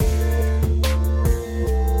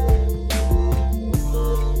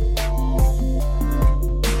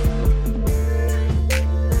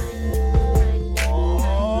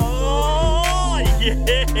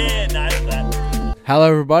Hello,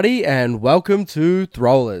 everybody, and welcome to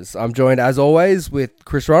Throwlers. I'm joined, as always, with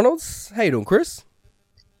Chris Ronalds. How you doing, Chris?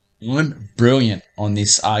 I'm brilliant on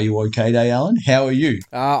this Are You OK Day, Alan. How are you?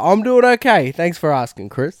 I'm doing okay. Thanks for asking,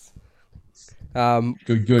 Chris.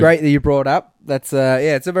 Good. Great that you brought up. That's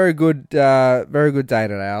it's a very good day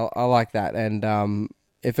today. I like that. And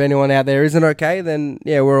if anyone out there isn't okay, then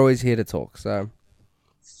yeah, we're always here to talk. So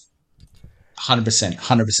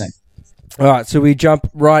 100%. all right, so we jump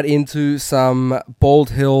right into some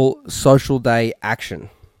Bald Hill Social Day action.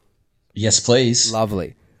 Yes, please.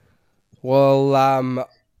 Lovely. Well,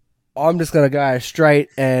 I'm just going to go straight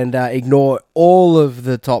and ignore all of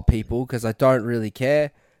the top people because I don't really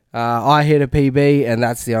care. I hit a PB, and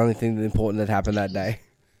that's the only thing important that happened that day.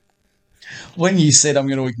 When you said I'm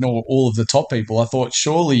going to ignore all of the top people, I thought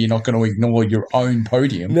surely you're not going to ignore your own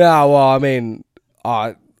podium. No, well, I mean,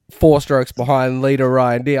 4 strokes behind leader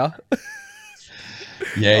Ryan Deere.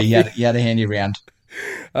 Yeah, you had a handy round.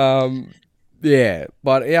 Yeah,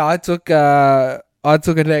 but yeah, I took a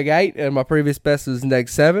neg 8, and my previous best was neg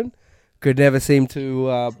 7. Could never seem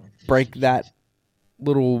to break that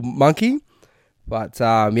little monkey. But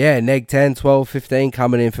yeah, neg 10, 12, 15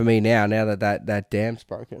 coming in for me now that dam's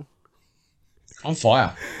broken. On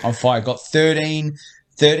fire. Got 13,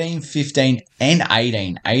 15, and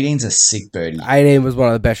 18. 18's a sick birdie. 18 was one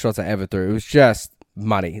of the best shots I ever threw. It was just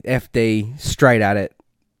money. FD, straight at it.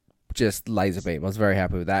 Just laser beam. I was very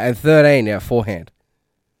happy with that. And 13, yeah, forehand.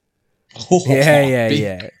 Oh,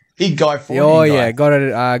 Yeah. Big guy forehand. Oh, guy. yeah, got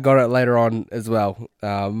it later on as well,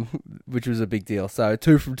 which was a big deal. So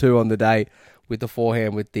 2 from 2 on the day with the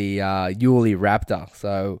forehand with the Yuli Raptor.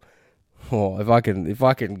 So if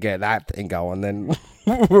I can get that thing going, then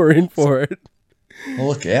we're in for it.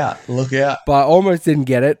 Look out. But I almost didn't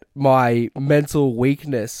get it. My mental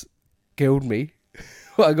weakness killed me.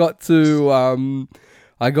 I got to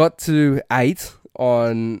 8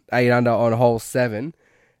 under on hole 7,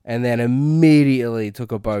 and then immediately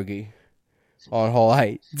took a bogey on hole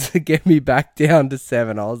 8 to get me back down to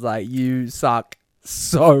 7. I was like, you suck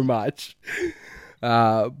so much.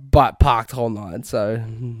 But parked hole 9, so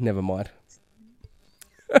never mind.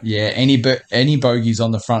 Yeah, any bogeys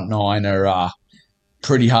on the front 9 are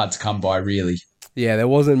pretty hard to come by, really. Yeah, there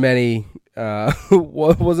wasn't many in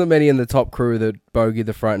the top crew that bogeyed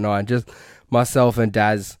the front 9. Just myself and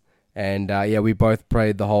Daz, and yeah, we both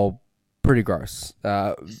played the hole pretty gross.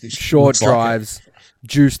 Short drives,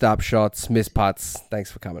 juiced up shots, missed putts.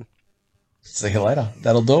 Thanks for coming. See you later.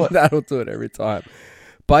 That'll do it. That'll do it every time.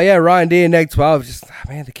 But yeah, Ryan Deere, neg 12. Just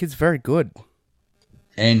man, the kid's very good.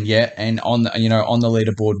 And on the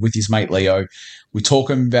leaderboard with his mate Leo, we talk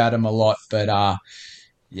about him a lot, but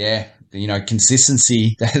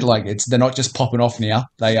consistency. They're not just popping off now;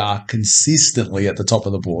 they are consistently at the top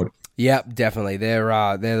of the board. Yep, definitely.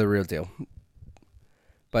 They're the real deal.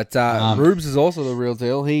 But Rubes is also the real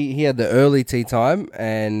deal. He had the early tee time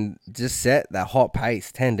and just set that hot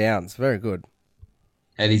pace, 10 downs. Very good.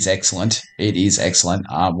 It is excellent.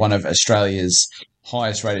 One of Australia's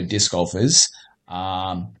highest rated disc golfers.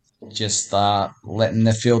 Just letting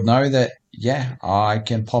the field know that, yeah, I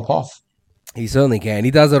can pop off. He certainly can. He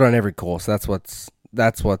does it on every course. That's what's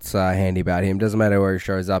handy about him. Doesn't matter where he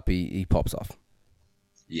shows up, he pops off.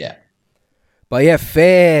 Yeah. But yeah,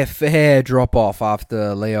 fair drop off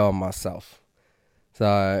after Leo and myself.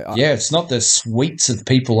 So yeah, it's not the sweets of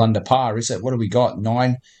people under par, is it? What do we got?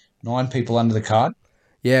 Nine people under the card.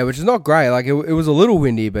 Yeah, which is not great. Like it was a little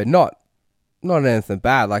windy, but not anything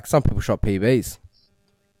bad. Like some people shot PBs.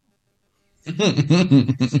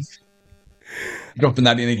 Dropping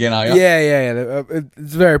that in again, are you? Yeah.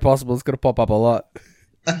 It's very possible. It's going to pop up a lot.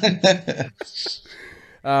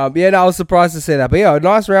 I was surprised to see that. But yeah, a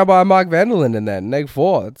nice round by Mike Vanderlinden and then neg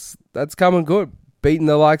 4. That's coming good. Beating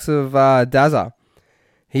the likes of Dazza.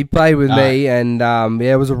 He played with me, and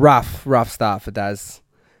it was a rough start for Daz.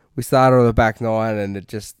 We started on the back 9, and it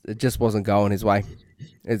just wasn't going his way.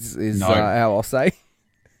 Is how I'll say.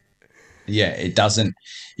 Yeah, it doesn't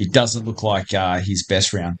look like his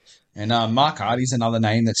best round. And Mark Hardy's another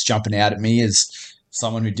name that's jumping out at me as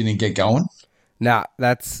someone who didn't get going. Nah,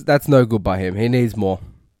 that's no good by him. He needs more.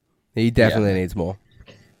 He definitely needs more.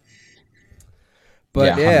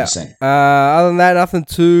 But yeah, other than that, nothing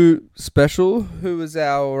too special. Who was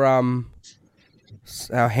our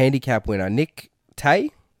handicap winner? Nick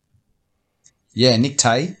Tay? Yeah, Nick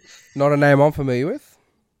Tay. Not a name I'm familiar with.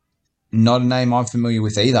 Not a name I'm familiar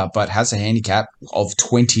with either, but has a handicap of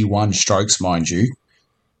 21 strokes, mind you.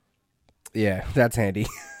 Yeah, that's handy.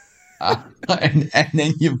 And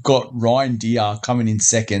then you've got Ryan Deere coming in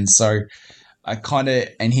second. So I kind of,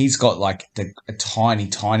 and he's got like a tiny,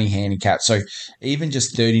 tiny handicap. So even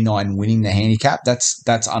just 39 winning the handicap,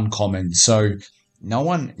 that's uncommon. So no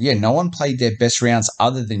one played their best rounds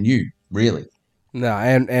other than you, really. No,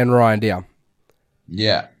 and Ryan Deer.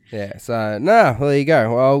 Yeah. Yeah, so, no, there you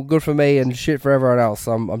go. Well, good for me and shit for everyone else.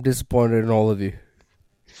 I'm disappointed in all of you.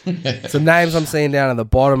 Some names I'm seeing down at the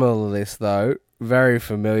bottom of the list, though. Very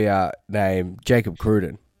familiar name, Jacob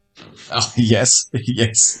Cruden. Oh, yes,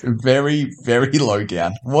 yes. Very, very low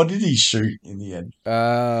down. What did he shoot in the end?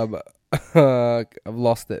 I've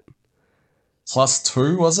lost it.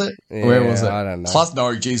 +2, was it? Yeah, Where was it? I don't know.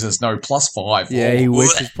 +5. Yeah, he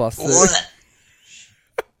wishes +2.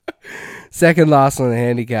 Second last on the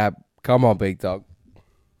handicap. Come on, big dog.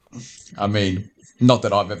 I mean, not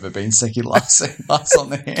that I've ever been second last on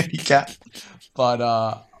the handicap, but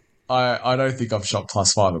I don't think I've shot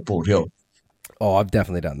 +5 at Bald Hill. Oh, I've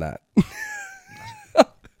definitely done that.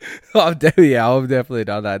 I've definitely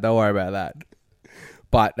done that. Don't worry about that.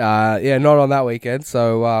 But not on that weekend.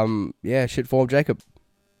 So shit form Jacob.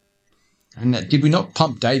 And did we not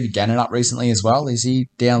pump David Gannon up recently as well? Is he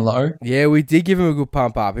down low? Yeah, we did give him a good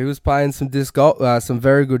pump up. He was playing some disc golf, some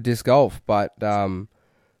very good disc golf, but that's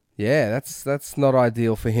not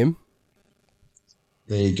ideal for him.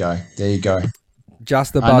 There you go.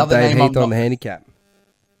 Just above Dave Heath on the handicap.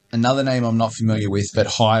 Another name I'm not familiar with, but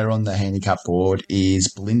higher on the handicap board is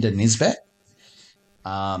Belinda Nisbet.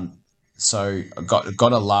 So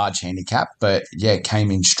got a large handicap, but yeah,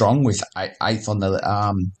 came in strong with eighth on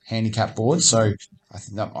the handicap board. So I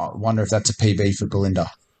wonder if that's a PB for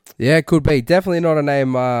Belinda. Yeah, it could be. Definitely not a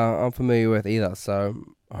name I'm familiar with either. So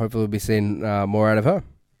hopefully we'll be seeing more out of her.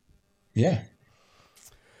 Yeah.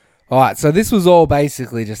 All right, so this was all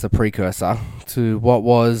basically just a precursor to what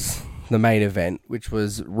was the main event, which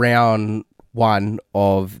was round 1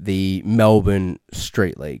 of the Melbourne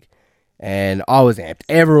Street League. And I was amped.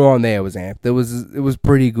 Everyone there was amped. It was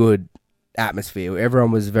pretty good atmosphere.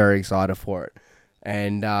 Everyone was very excited for it.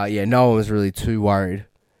 And no one was really too worried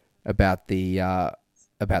about the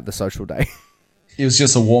social day. It was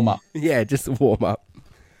just a warm-up. Yeah, just a warm-up.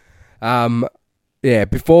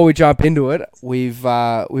 Before we jump into it, we've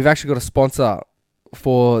actually got a sponsor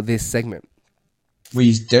for this segment.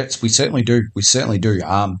 We certainly do.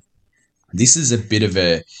 This is a bit of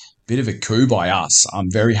a coup by us. I'm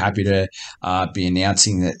very happy to be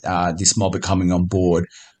announcing that this mob are coming on board.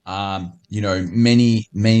 Many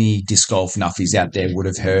disc golf nuffies out there would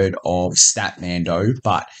have heard of Statmando,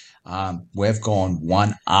 but we've gone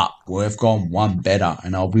one up. We've gone one better,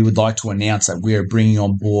 and we would like to announce that we are bringing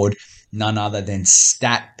on board none other than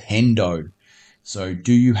Statpendo. So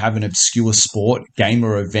do you have an obscure sport, game,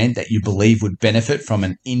 or event that you believe would benefit from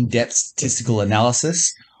an in-depth statistical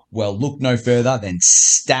analysis? Well, look no further than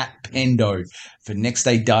Statpendo for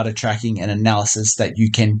next-day data tracking and analysis that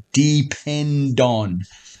you can depend on.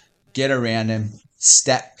 Get around him,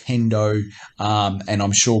 Statpendo, and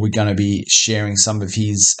I'm sure we're going to be sharing some of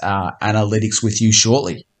his analytics with you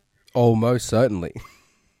shortly. Oh, most certainly.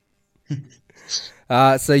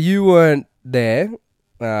 So you weren't there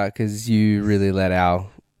because you really let our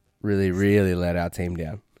team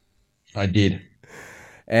down. I did.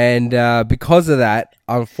 And because of that,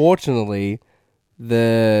 unfortunately,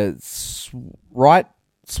 the swipe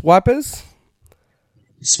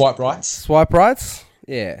rights,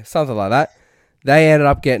 yeah, something like that, they ended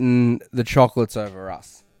up getting the chocolates over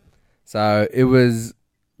us. So it was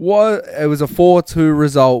a 4-2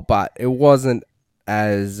 result, but it wasn't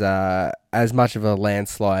as much of a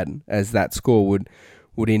landslide as that score would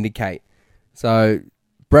indicate. So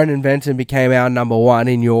Brendan Venton became our number 1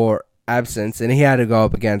 in your absence, and he had to go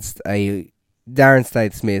up against a Darren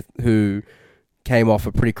State Smith who came off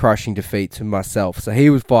a pretty crushing defeat to myself. So he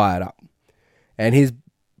was fired up, and his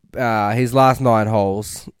last 9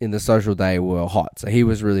 holes in the social day were hot. So he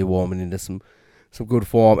was really warming into some good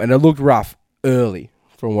form, and it looked rough early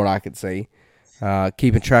from what I could see.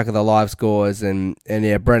 Keeping track of the live scores, and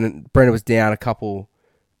yeah, Brendan was down a couple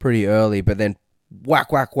pretty early, but then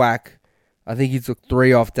whack. I think he took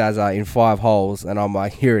 3 off Dazza in 5 holes, and I'm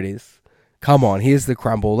like, here it is. Come on, here's the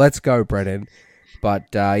crumble. Let's go, Brendan. But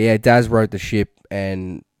Daz rode the ship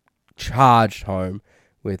and charged home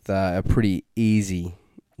with a pretty easy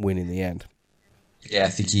win in the end. Yeah, I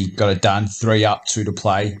think he got it done. 3 up, 2 to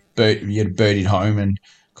play. He had birdied home and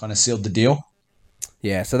kind of sealed the deal.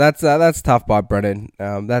 Yeah, so that's tough by Brendan.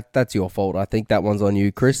 That's your fault. I think that one's on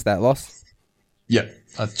you, Chris, that loss. Yeah,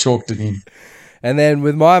 I chalked it in. And then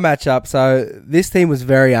with my matchup, so this team was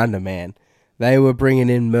very undermanned. They were bringing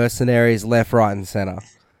in mercenaries left, right, and center.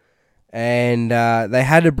 And they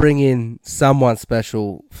had to bring in someone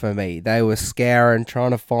special for me. They were scouring, trying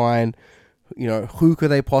to find who could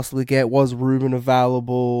they possibly get? Was Ruben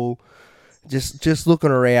available? Just looking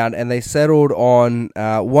around, and they settled on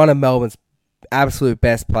one of Melbourne's absolute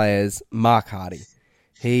best players, Mark Hardy.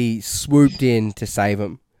 He swooped in to save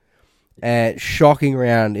him. Shocking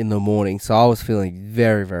round in the morning, so I was feeling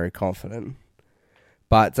very, very confident.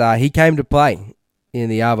 But he came to play in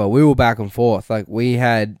the other. We were back and forth. Like we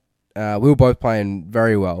were both playing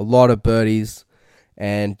very well. A lot of birdies,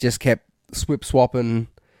 and just kept swapping.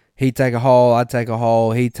 He'd take a hole, I'd take a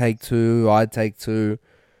hole. He'd take two, I'd take two.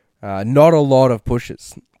 Not a lot of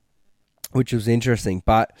pushes, which was interesting.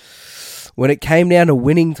 But when it came down to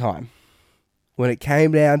winning time, when it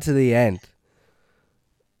came down to the end,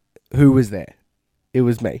 who was there? It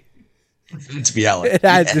was me. To be Alan. It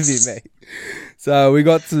had to be me. So we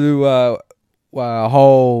got to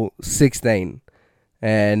hole 16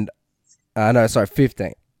 and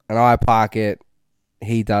 15. And I park it.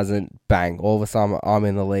 He doesn't. Bang. All of a sudden I'm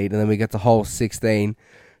in the lead. And then we get to hole 16.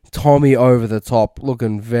 Tommy over the top,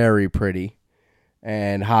 looking very pretty.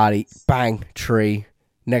 And Hardy, bang, tree.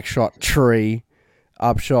 Next shot, tree.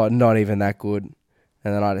 Up shot, not even that good.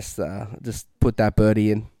 And then I just put that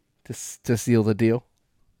birdie in to seal the deal.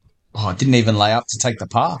 Oh, I didn't even lay up to take the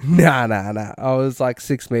par. Nah. I was like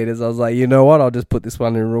 6 meters. I was like, you know what? I'll just put this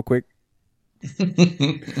one in real quick.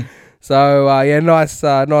 So,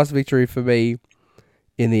 nice victory for me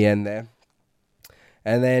in the end there.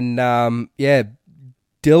 And then,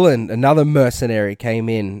 Dylan, another mercenary, came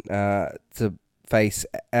in to face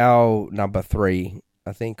our number 3,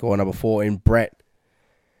 I think, or number 4 in Brett.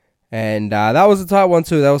 And that was a tight one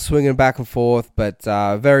too. They were swinging back and forth, but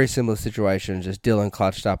very similar situation. Just Dylan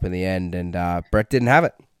clutched up in the end, and Brett didn't have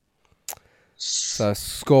it. So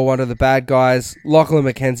score one to the bad guys. Lachlan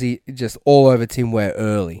McKenzie just all over Tim Ware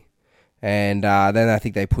early. And then I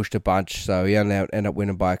think they pushed a bunch, so he only ended up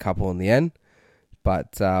winning by a couple in the end.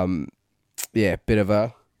 But bit of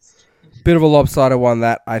a lopsided one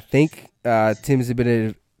that I think. Tim's a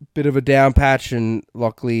bit of a down patch, and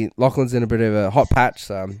Lachlan's in a bit of a hot patch.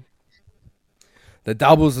 So the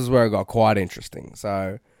doubles is where it got quite interesting.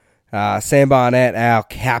 So Sam Barnett, our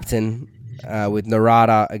captain, with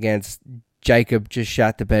Narada against Jacob just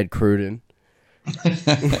shat the bed Cruden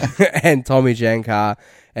and Tommy Jankar.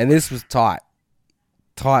 And this was tight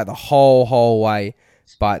the whole way.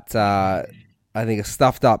 But I think a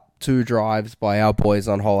stuffed up 2 drives by our boys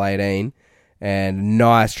on hole 18. And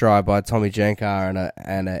nice try by Tommy Jankar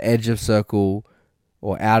and an edge of circle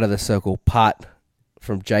or out of the circle putt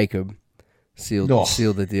from Jacob sealed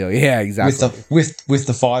the deal. Yeah, exactly. With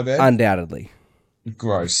the Firebird? Undoubtedly.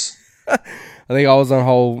 Gross. I think I was on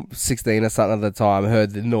hole 16 or something at the time,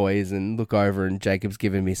 heard the noise and look over, and Jacob's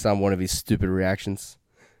giving me one of his stupid reactions.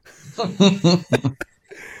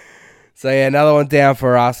 So yeah, another one down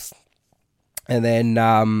for us. And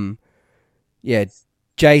then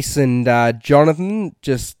Jason, Jonathan,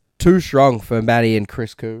 just too strong for Matty and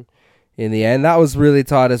Chris Koo in the end. That was really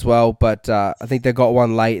tight as well, but I think they got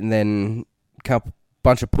one late and then a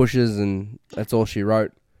bunch of pushes, and that's all she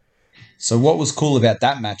wrote. So what was cool about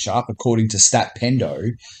that matchup, according to Stat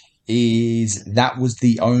Pendo, is that was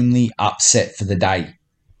the only upset for the day.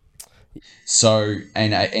 So,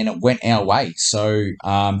 and it went our way. So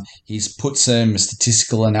he's put some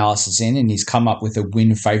statistical analysis in, and he's come up with a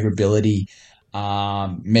win favorability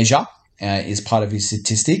measure is part of his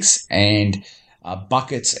statistics, and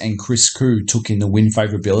Buckets and Chris Koo took in the win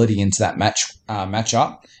favorability into that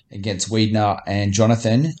matchup against Wiedner and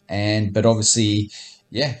Jonathan, but obviously,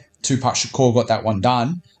 2-putt Shakur got that one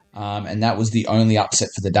done, and that was the only upset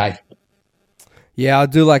for the day. Yeah, I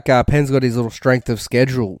do like Penn's got his little strength of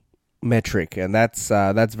schedule metric, and that's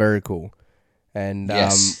very cool. And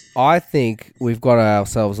yes. I think we've got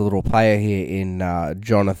ourselves a little player here in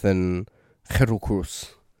Jonathan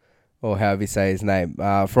Cruz, or however you say his name.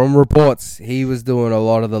 From reports, he was doing a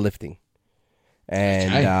lot of the lifting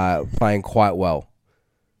and playing quite well.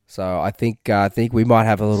 So I think we might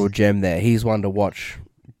have a little gem there. He's one to watch,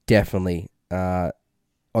 definitely, on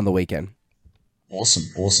the weekend.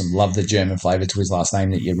 Awesome. Love the German flavour to his last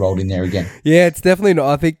name that you rolled in there again. Yeah, it's definitely not.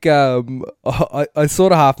 I think I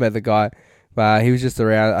sort of half met the guy, but he was just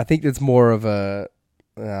around. I think it's more of a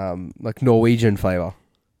like Norwegian flavour.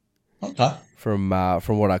 Okay. From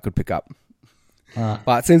what I could pick up.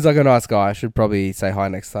 But it seems like a nice guy. I should probably say hi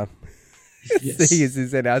next time. Yes.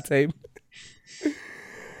 He's in our team.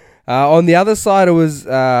 On the other side, it was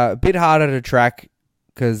a bit harder to track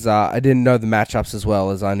because I didn't know the matchups as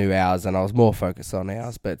well as I knew ours, and I was more focused on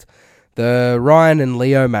ours. But the Ryan and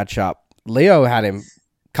Leo matchup, Leo had him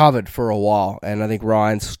covered for a while, and I think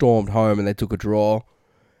Ryan stormed home and they took a draw.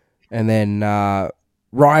 And then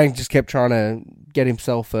Ryan just kept trying to get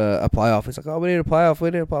himself a playoff. He's like, oh, we need a playoff.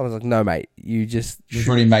 I was like, no, mate, you've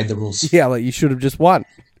already made the rules. Yeah, like you should have just won.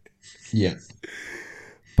 Yeah.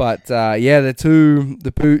 But the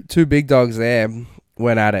two big dogs there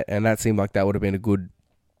went at it, and that seemed like that would have been a good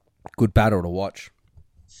battle to watch.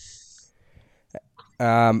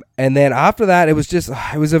 And then after that, it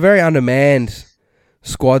was a very undermanned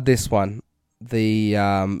squad. This one, the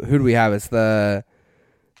who do we have? It's the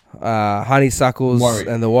Honeysuckles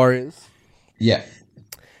and the Warriors. Yeah,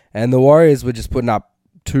 and the Warriors were just putting up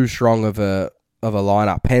too strong of a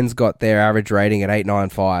lineup. Penn's got their average rating at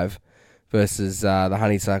 895 versus the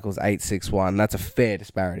Honeysuckles 861. That's a fair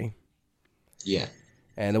disparity. Yeah,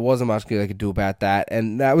 and there wasn't much they could do about that,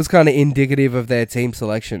 and that was kind of indicative of their team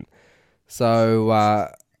selection. So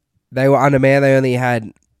they were undermanned. They only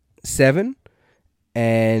had 7,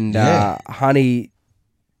 and Honey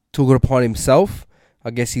took it upon himself.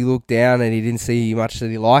 I guess he looked down and he didn't see much that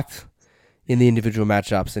he liked in the individual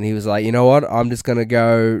matchups, and he was like, you know what, I'm just going to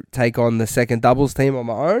go take on the second doubles team on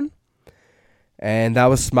my own. And that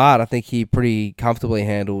was smart. I think he pretty comfortably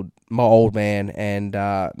handled my old man and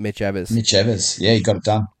Mitch Evers. Yeah, he got it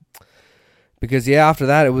done. Because, after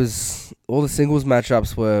that, it was all the singles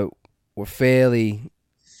matchups were fairly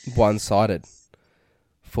one-sided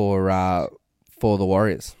for the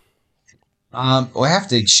Warriors. I have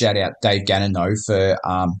to shout out Dave Gannon, though, for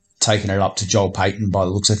taking it up to Joel Payton by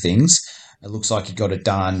the looks of things. It looks like he got it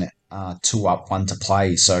done 2 up, 1 to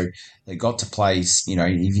play. So they got to play,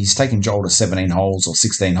 if he's taken Joel to 17 holes or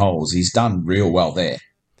 16 holes, he's done real well there.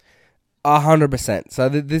 100%. So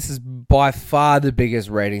this is by far the biggest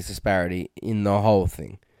ratings disparity in the whole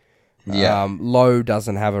thing. Yeah. Lowe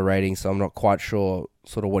doesn't have a rating, so I'm not quite sure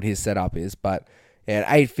sort of what his setup is. But an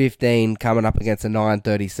 815 coming up against a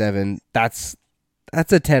 937, that's a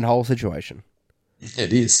 10-hole situation.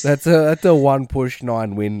 It is. That's a 1 push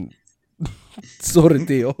 9 win sort of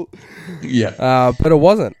deal. Yeah. But it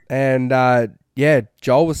wasn't. And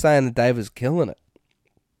Joel was saying that Dave was killing it.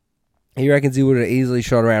 He reckons he would have easily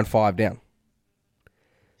shot around 5 down.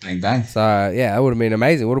 Bang, bang. So, that would have been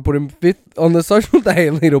amazing. Would have put him 5th on the social day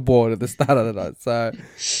leaderboard at the start of the night. So,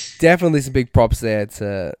 definitely some big props there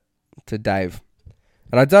to Dave.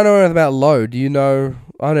 And I don't know anything about Lowe. Do you know?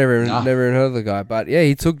 I never even heard of the guy. But,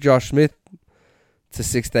 he took Josh Smith to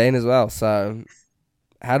 16 as well. So,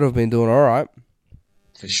 had to have been doing all right.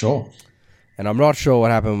 For sure. And I'm not sure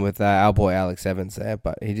what happened with our boy Alex Evans there,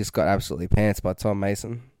 but he just got absolutely pants by Tom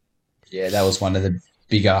Mason. Yeah, that was one of the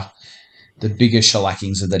bigger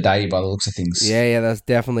shellackings of the day by the looks of things. Yeah, that's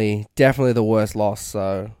definitely the worst loss.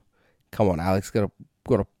 So, come on, Alex, got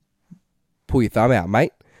to pull your thumb out,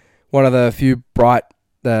 mate. One of the few bright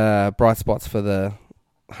spots for the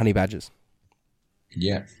Honey Badgers.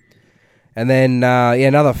 Yeah. And then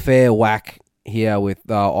another fair whack here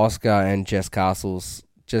with Oscar and Jess Castles.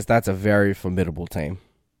 Just that's a very formidable team.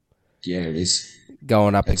 Yeah, it is.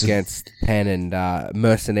 Going up against Penn and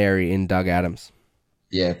Mercenary in Doug Adams.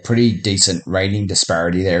 Yeah, pretty decent rating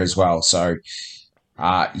disparity there as well. So,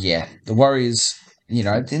 the Warriors,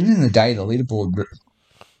 at the end of the day, the leaderboard,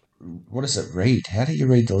 what does it read? How do you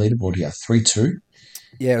read the leaderboard here? 3-2?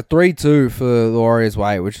 Yeah, 3-2 for the Warriors'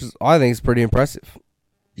 way, which I think is pretty impressive.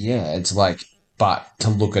 Yeah, it's like, but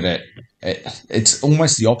to look at it, it's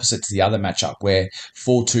almost the opposite to the other matchup where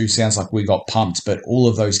 4-2 sounds like we got pumped, but all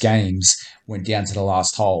of those games went down to the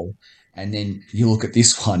last hole. And then you look at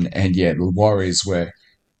this one, and the Warriors were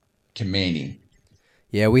commanding.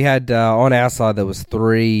 Yeah, we had on our side there was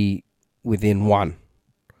 3 within 1.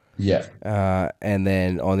 Yeah. And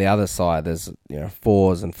then on the other side there's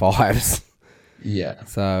 4s and 5s. Yeah.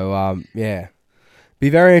 So be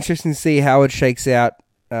very interesting to see how it shakes out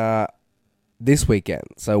this weekend.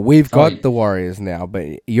 So we've got the Warriors now,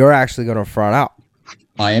 but you're actually going to front up.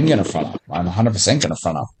 I am going to front up. I'm 100% going to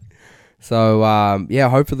front up. So,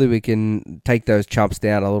 hopefully we can take those chumps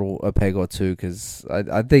down a peg or two, because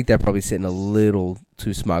I think they're probably sitting a little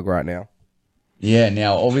too smug right now. Yeah,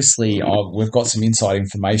 now, obviously, we've got some inside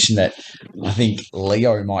information that I think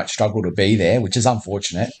Leo might struggle to be there, which is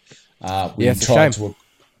unfortunate. It's a shame.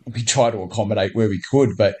 We tried to accommodate where we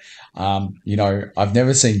could, but, I've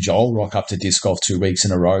never seen Joel rock up to disc golf 2 weeks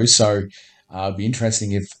in a row, so it'd be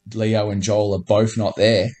interesting if Leo and Joel are both not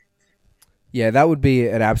there. Yeah, that would be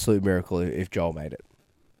an absolute miracle if Joel made it.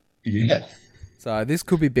 Yeah. So this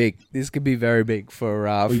could be big. This could be very big for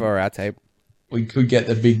our tape. We could get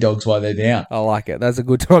the big dogs while they're down. I like it. That's a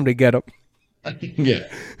good time to get them. Yeah.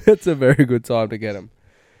 That's a very good time to get them.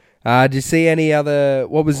 Did you see any other...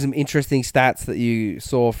 What was some interesting stats that you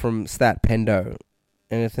saw from Stat Pendo?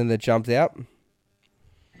 Anything that jumped out?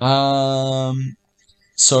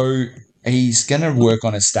 So He's going to work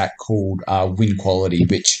on a stat called win quality,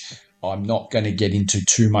 which I'm not going to get into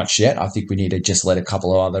too much yet. I think we need to just let a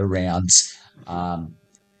couple of other rounds um,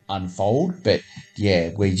 unfold. But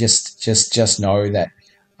yeah, we just know that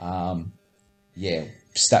yeah,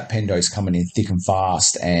 Stat Pendo's coming in thick and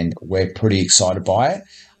fast, and we're pretty excited by it.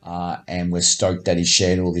 And we're stoked that he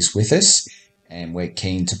shared all this with us, and we're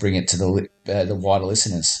keen to bring it to the wider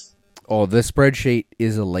listeners. Oh, the spreadsheet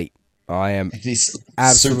is elite. I am It is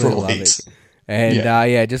absolutely super love elite. it. And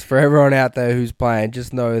Yeah. just for everyone out there who's playing,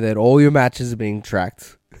 just know that all your matches are being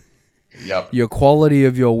tracked. Yep. Your quality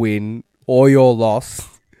of your win or your loss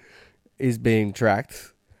is being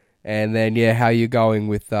tracked. And then, how you're going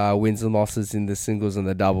with wins and losses in the singles and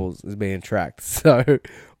the doubles is being tracked. So,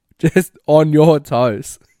 just on your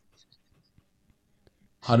toes.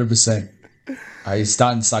 100%. He's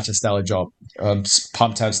done such a stellar job. I'm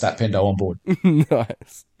pumped to have Stat Pendo on board.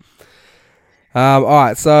 Nice. All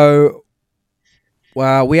right, so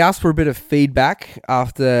we asked for a bit of feedback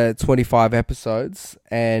after 25 episodes,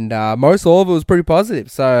 and most all of it was pretty positive.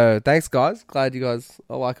 So thanks, guys. Glad you guys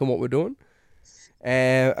are liking what we're doing.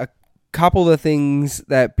 And a couple of things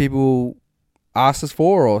that people asked us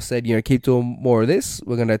for or said, keep doing more of this,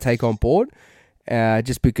 we're going to take on board.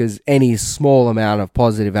 Just because any small amount of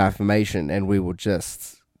positive affirmation, and we will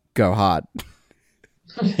just go hard.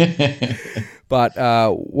 But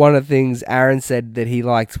one of the things Aaron said that he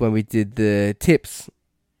liked when we did the tips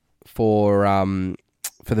for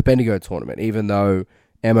the Bendigo tournament, even though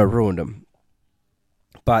Emma ruined them.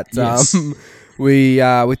 But Yes. we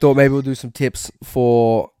thought maybe we'll do some tips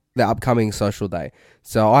for the upcoming social day.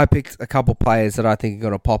 So I picked a couple players that I think are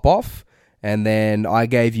going to pop off, and then I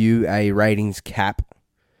gave you a ratings cap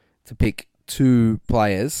to pick 2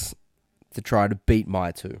 players to try to beat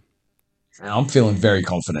my 2. I'm feeling very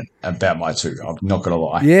confident about my 2. I'm not going to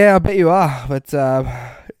lie. Yeah, I bet you are. But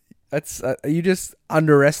that's you just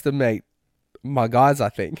underestimate my guys, I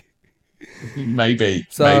think. Maybe.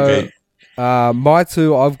 So Maybe. my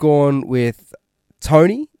 2, I've gone with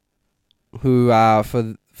Tony, who for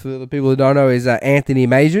the people who don't know is Anthony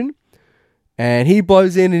Majan, and he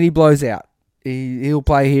blows in and he blows out. He'll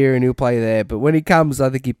play here and he'll play there, but when he comes, I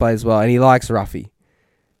think he plays well, and he likes Ruffy.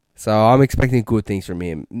 So I'm expecting good things from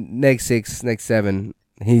him. Next 6, next 7,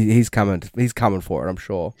 he's coming. He's coming for it, I'm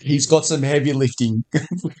sure. He's got some heavy lifting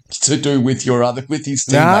to do with his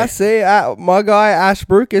team. Nah, Mate. see, my guy Ash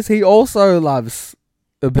Brukus, he also loves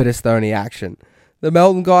a bit of stony action. The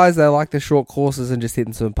Melton guys, they like the short courses and just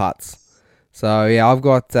hitting some putts. So yeah, I've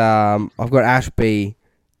got Ash B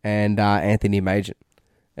and Anthony Majan.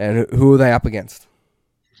 And who are they up against?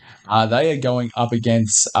 They are going up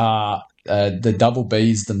against the double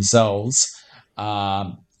Bs themselves,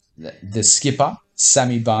 the skipper,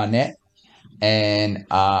 Sammy Barnett, and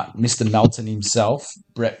Mr. Melton himself,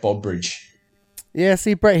 Brett Bodbridge. Yeah,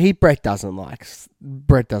 see, Brett doesn't like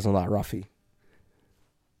Ruffy.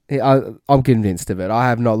 I'm convinced of it. I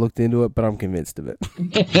have not looked into it, but I'm convinced of it.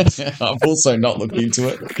 I've also not looked into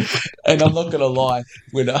it, and I'm not going to lie.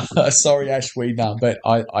 Sorry, Ash Weedner, but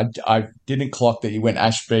I didn't clock that you went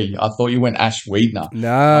Ash B. I thought you went Ash Weedner.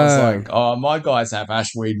 No, I was like, oh, my guys have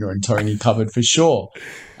Ash Weedner and Tony covered for sure.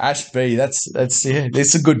 Ash B, that's yeah,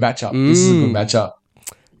 it's a good matchup. This is a good matchup.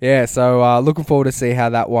 Yeah, so looking forward to see how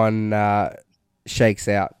that one shakes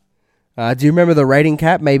out. Do you remember the rating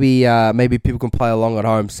cap? Maybe people can play along at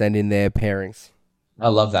home, send in their pairings. I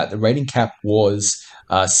love that. The rating cap was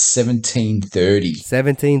 1730.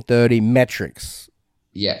 1730 metrics.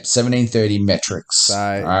 Yeah, 1730 metrics. So,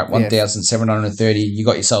 all right, 1,730. You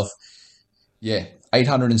got yourself,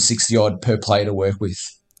 860 odd per player to work with.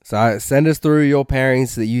 So send us through your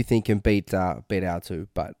pairings that you think can beat our 2.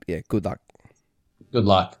 But yeah, good luck. Good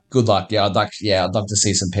luck. Good luck. Yeah, I'd love to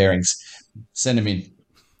see some pairings. Send them in.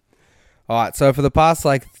 All right, so for the past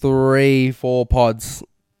 3-4 pods,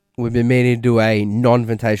 we've been meaning to do a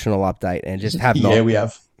non-invitational update and just have not. Yeah, we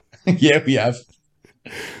have. Yeah, we have.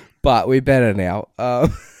 But we better now.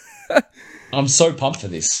 I'm so pumped for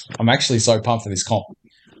this. I'm actually so pumped for this comp.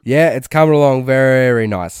 Yeah, it's coming along very, very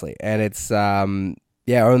nicely. And it's,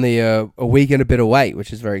 only a week and a bit away,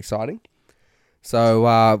 which is very exciting.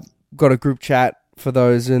 So, got a group chat for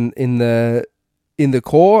those in the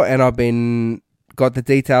core, and I've got the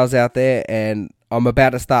details out there, and I'm about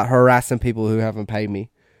to start harassing people who haven't paid me.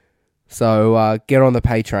 So get on the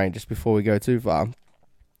pay train just before we go too far.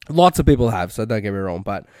 Lots of people have, so don't get me wrong.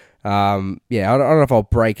 But I don't know if I'll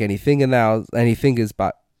break any fingers,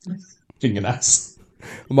 but Fingernails.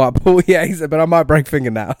 I might pull. Yeah, but I might break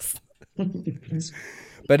fingernails.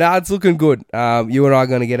 But now it's looking good. You and I are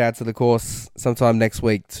going to get out to the course sometime next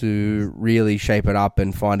week to really shape it up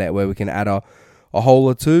and find out where we can add a hole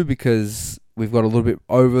or two because we've got a little bit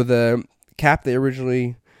over the cap they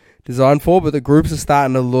originally designed for, but the groups are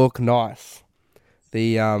starting to look nice.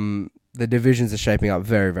 The divisions are shaping up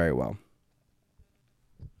very, very well.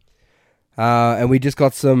 And we just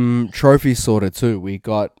got some trophies sorted too. We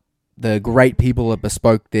got the great people at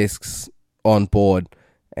Bespoke Discs on board,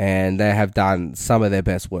 and they have done some of their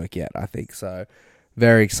best work yet, I think. So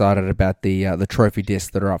very excited about the trophy discs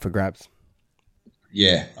that are up for grabs.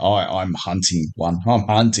 Yeah, I'm hunting one. I'm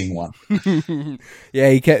hunting one.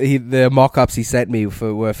 Yeah, the mock-ups he sent me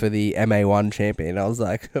were for the MA1 champion. I was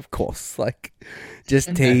like, of course, like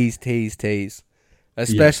just tease.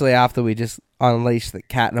 Especially after we just unleashed the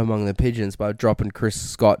cat among the pigeons by dropping Chris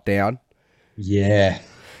Scott down. Yeah.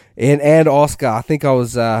 And Oscar. I think I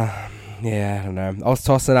was, I don't know. I was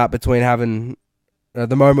tossing up between having, at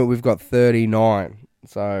the moment we've got 39.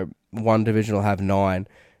 So one division will have 9.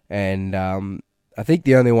 And I think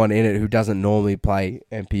the only one in it who doesn't normally play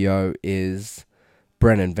MPO is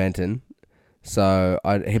Brennan Venton.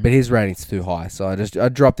 But his rating's too high. So I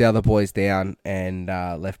dropped the other boys down and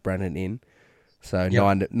left Brennan in. So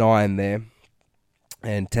yep. 9 there,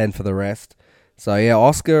 and 10 for the rest. So yeah,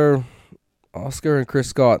 Oscar and Chris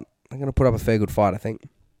Scott are going to put up a fair good fight, I think.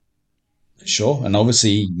 Sure, and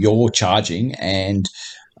obviously you're charging, and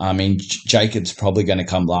I mean Jacob's probably going to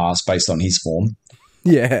come last based on his form.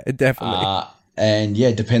 Yeah, definitely. And yeah,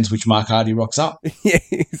 it depends which Mark Hardy rocks up. Yeah,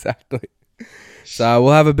 exactly. So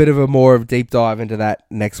we'll have a bit of a more of deep dive into that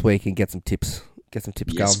next week and get some tips. Get some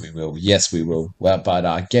tips going. Yes, we will. Well,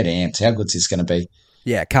 but get amped. How good's this going to be?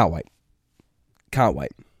 Yeah, can't wait.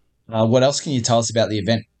 What else can you tell us about the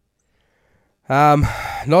event?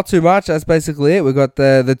 Not too much. That's basically it. We've got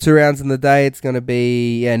the 2 rounds in the day. It's going to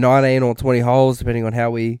be 19 or 20 holes, depending on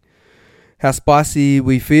how spicy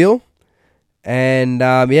we feel. And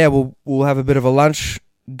we'll have a bit of a lunch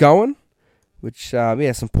going, which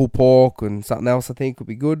some pulled pork and something else I think would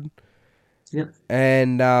be good. Yep.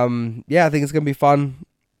 And I think it's gonna be fun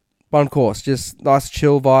course. Just nice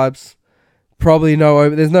chill vibes. Probably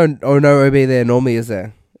there's no OB there normally, is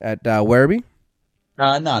there, at Werribee?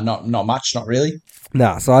 No, not much, not really.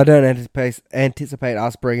 No, so I don't anticipate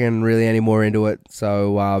us bringing really any more into it.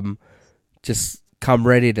 So just come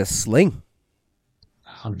ready to sling.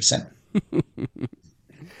 100%.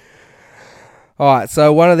 All right.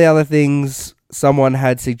 So one of the other things someone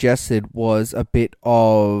had suggested was a bit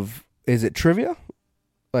of. Is it trivia?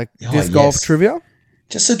 Like disc golf trivia?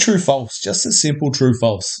 Just a true false. Just a simple true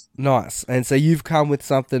false. Nice. And so you've come with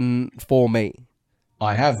something for me.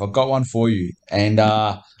 I have. I've got one for you. And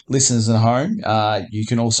listeners at home, you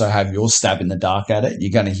can also have your stab in the dark at it.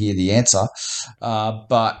 You're going to hear the answer.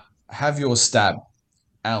 But have your stab.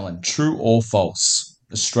 Alan, true or false?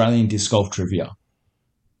 Australian disc golf trivia.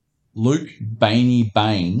 Luke Bainey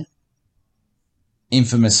Bain,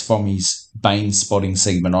 infamous from his Bain spotting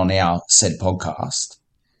segment on our said podcast,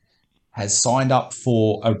 has signed up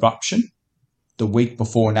for Eruption the week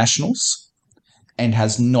before Nationals and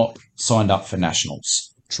has not signed up for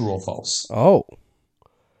Nationals. True or false? Oh.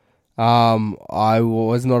 I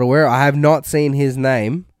was not aware. I have not seen his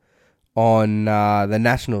name on the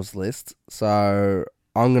Nationals list, so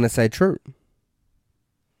I'm going to say true.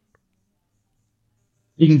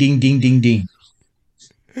 Ding, ding, ding, ding, ding.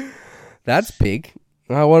 That's big.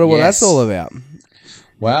 I wonder what that's all about.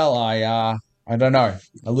 Well, I don't know.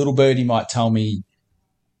 A little birdie might tell me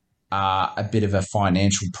a bit of a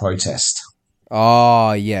financial protest.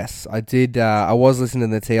 Oh, yes. I did. I was listening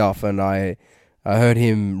to the tee off and I heard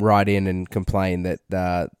him write in and complain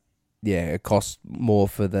that, it costs more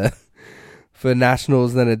for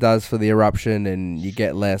Nationals than it does for the Eruption and you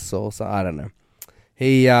get less or so. I don't know.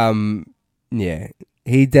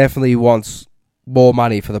 He definitely wants more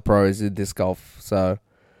money for the pros in disc golf. So,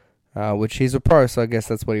 which he's a pro, so I guess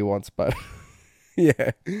that's what he wants. But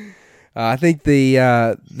yeah, I think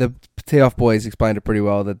the tee off boys explained it pretty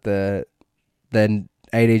well that then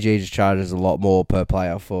ADG just charges a lot more per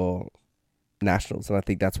player for Nationals, and I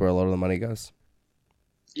think that's where a lot of the money goes.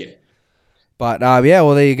 Yeah. But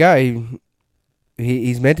well, there you go.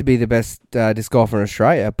 He's meant to be the best disc golfer in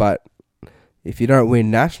Australia, but if you don't win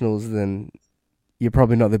Nationals, then you're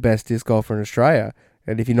probably not the best disc golfer in Australia.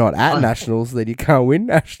 And if you're not at Nationals, then you can't win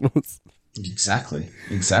Nationals. Exactly.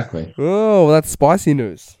 Oh, well, that's spicy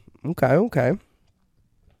news. Okay. All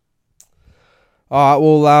right,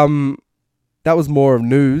 well, that was more of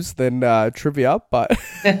news than trivia, but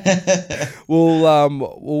we'll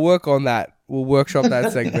work on that. We'll workshop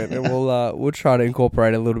that segment, and we'll try to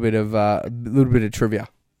incorporate a little bit of trivia.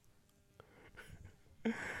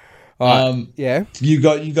 Yeah. You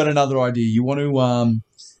got another idea. You want to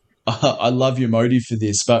I love your motive for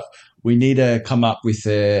this, but we need to come up with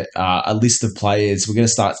a list of players. We're going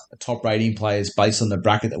to start top rating players based on the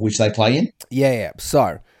bracket that which they play in. Yeah.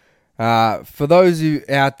 So, for those who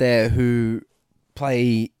out there who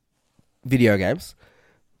play video games,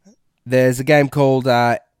 there's a game called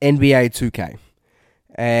NBA 2K.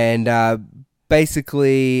 And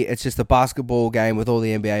basically, it's just a basketball game with all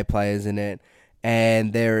the NBA players in it.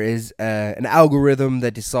 And there is an algorithm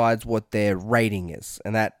that decides what their rating is.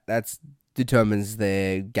 And that's determines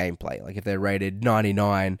their gameplay. Like if they're rated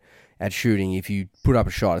 99 at shooting, if you put up a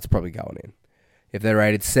shot, it's probably going in. If they're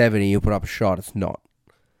rated 70, you put up a shot, it's not.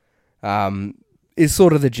 Is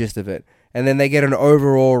sort of the gist of it. And then they get an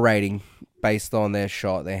overall rating based on their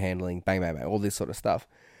shot, their handling, bang, bang, bang, all this sort of stuff.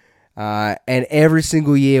 And every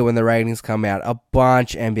single year when the ratings come out, a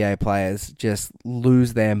bunch of NBA players just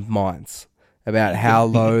lose their minds about how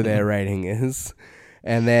low their rating is.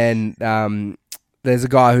 And then there's a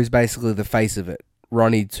guy who's basically the face of it.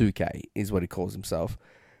 Ronnie 2K is what he calls himself.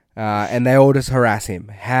 And they all just harass him.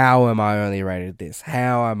 How am I only rated this?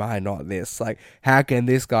 How am I not this? Like, how can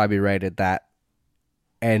this guy be rated that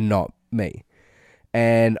and not me?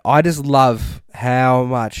 And I just love how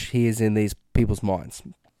much he is in these people's minds.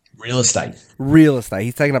 Real estate.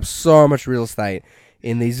 He's taken up so much real estate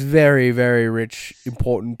in these very, very rich,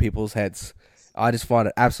 important people's heads. I just find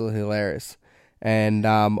it absolutely hilarious. And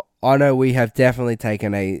I know we have definitely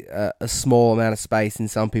taken a small amount of space in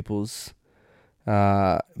some people's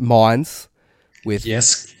minds. With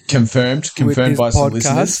yes, confirmed with by some podcast.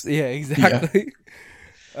 listeners. Yeah, exactly.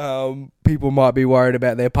 Yeah. People might be worried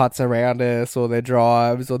about their putts around us or their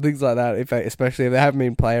drives or things like that, especially if they haven't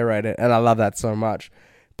been player rated. And I love that so much.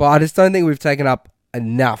 But I just don't think we've taken up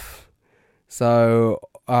enough. So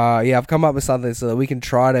I've come up with something so that we can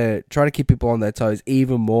try to keep people on their toes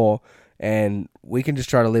even more, and we can just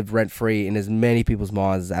try to live rent free in as many people's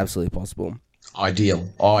minds as absolutely possible. Ideal.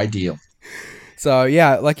 So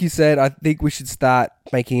yeah, like you said, I think we should start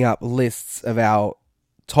making up lists of our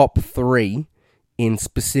top 3 in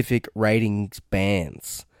specific ratings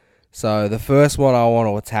bands. So the first one I want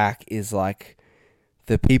to attack is like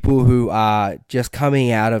the people who are just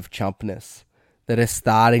coming out of chumpness, that are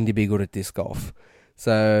starting to be good at disc golf.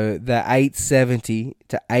 So the 870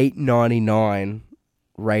 to 899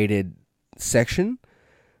 rated section,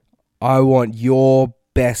 I want your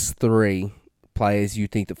best 3 players you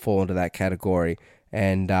think that fall into that category,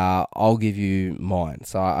 and I'll give you mine.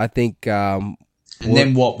 So I think... and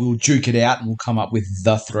then what? We'll duke it out and we'll come up with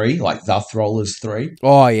the 3, like the Throwlers 3.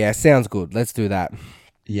 Oh, yeah, sounds good. Let's do that.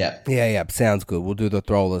 Yeah. Yeah, sounds good. We'll do the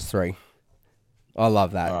Throwlers 3. I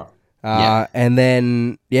love that. Yeah. And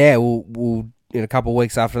then, yeah, we'll in a couple of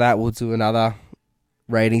weeks after that, we'll do another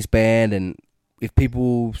ratings band, and if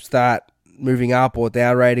people start moving up or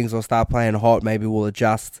down ratings or start playing hot, maybe we'll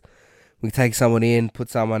adjust. We take someone in, put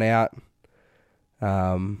someone out.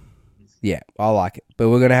 Yeah, I like it. But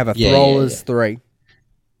we're going to have a Throwlers 3.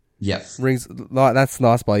 Yep. That's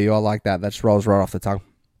nice by you. I like that. That just rolls right off the tongue.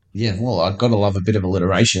 Yeah, well, I've got to love a bit of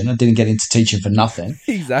alliteration. I didn't get into teaching for nothing.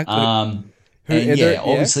 Exactly.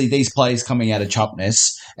 Obviously these players coming out of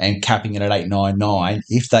chumpness and capping it at 899,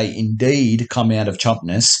 if they indeed come out of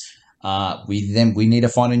chumpness, we need to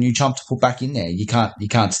find a new chump to put back in there. You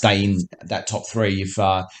can't stay in that top 3 if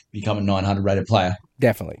you become a 900 rated player.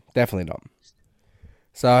 Definitely not.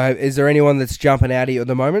 So, is there anyone that's jumping out at you at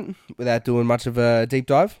the moment without doing much of a deep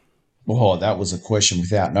dive? Oh, that was a question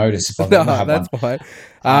without notice. If I No, have that's one. fine.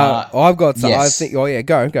 I've got some. Yes. I think. Oh yeah,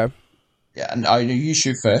 go. Yeah, no, you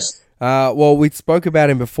shoot first. Well, we spoke about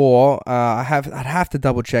him before. I'd have to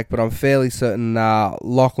double check, but I'm fairly certain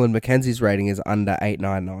Lachlan McKenzie's rating is under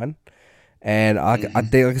 899, and I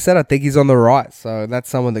think, like I said, I think he's on the right. So that's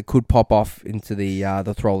someone that could pop off into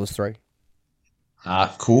the Throwlers 3.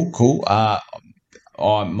 Cool.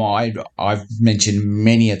 I've mentioned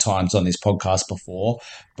many a times on this podcast before,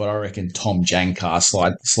 but I reckon Tom Jankar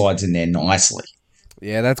slides in there nicely.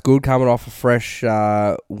 Yeah, that's good. Coming off a fresh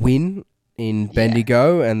win in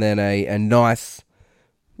Bendigo, and then a nice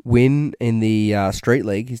win in the Street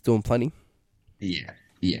League. He's doing plenty. Yeah.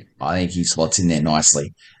 I think he slots in there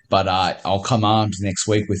nicely. But I'll come armed next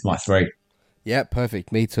week with my 3. Yeah,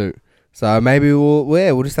 perfect. Me too. So maybe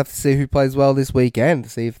we'll just have to see who plays well this weekend.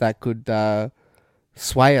 See if that could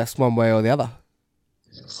sway us one way or the other.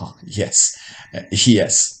 Oh, yes.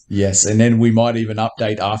 And then we might even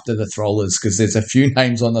update after the Throwlers, because there's a few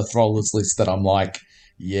names on the Throwlers list that I'm like,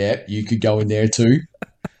 yeah, you could go in there too.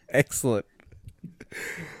 Excellent.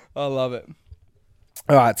 I love it.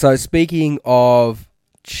 All right, so speaking of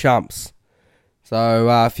chumps, so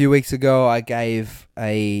a few weeks ago I gave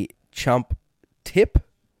a chump tip,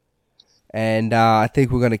 And I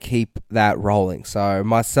think we're going to keep that rolling. So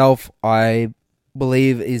myself, I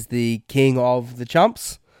believe, is the king of the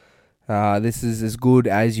chumps. This is as good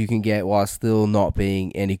as you can get while still not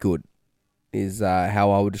being any good, is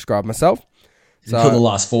how I would describe myself. Until the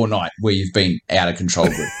last fortnight where you've been out of control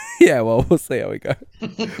group. Yeah, well, we'll see how we go.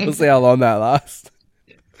 We'll see how long that lasts.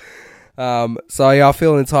 So yeah, I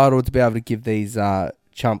feel entitled to be able to give these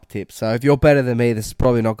chump tips. So if you're better than me, this is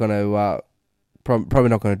probably not going to probably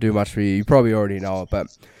not going to do much for you. You probably already know it, but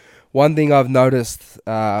one thing I've noticed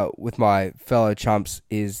with my fellow chumps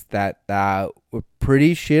is that we're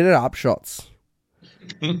pretty shit at upshots.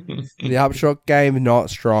 The upshot game not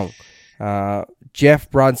strong. Jeff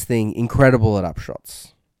Brunsting, incredible at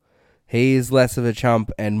upshots. He is less of a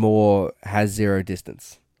chump and more has zero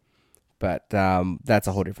distance. But that's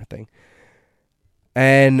a whole different thing.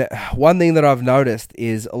 And one thing that I've noticed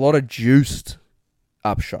is a lot of juiced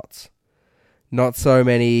upshots. Not so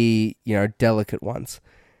many, delicate ones.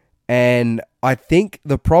 And I think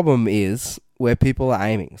the problem is where people are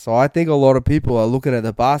aiming. So I think a lot of people are looking at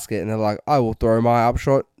the basket and they're like, I will throw my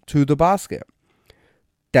upshot to the basket.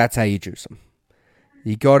 That's how you juice them.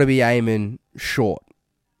 You got to be aiming short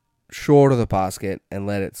of the basket and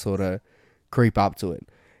let it sort of creep up to it.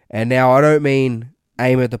 And now I don't mean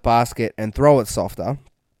aim at the basket and throw it softer.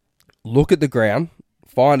 Look at the ground.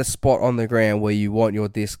 Find a spot on the ground where you want your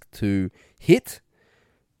disc to hit,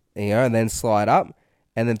 and then slide up,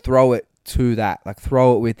 and then throw it to that. Like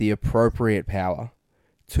throw it with the appropriate power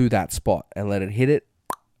to that spot and let it hit it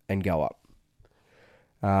and go up.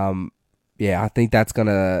 I think that's going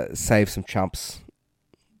to save some chumps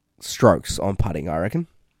strokes on putting, I reckon.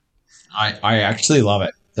 I actually love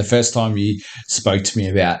it. The first time you spoke to me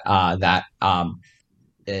about that,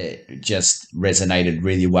 it just resonated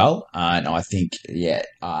really well. And I think,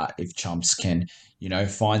 if chumps can,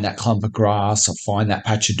 find that clump of grass or find that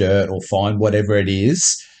patch of dirt or find whatever it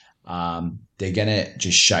is, they're going to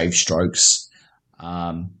just shave strokes.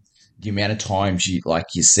 The amount of times you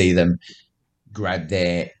see them grab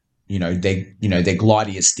their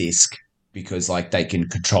glidius disc because they can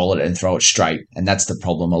control it and throw it straight. And that's the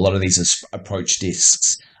problem. A lot of these approach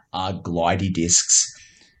discs are glidey discs.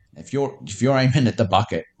 If you're aiming at the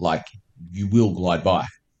bucket, you will glide by.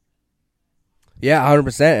 Yeah,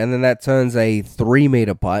 100%. And then that turns a 3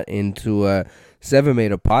 meter putt into a 7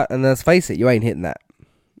 meter putt. And let's face it, you ain't hitting that.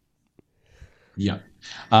 Yeah.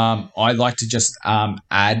 I like to just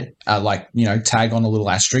add, tag on a little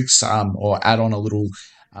asterisk or add on a little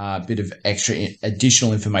bit of extra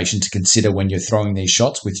additional information to consider when you're throwing these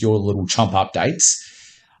shots with your little chump updates.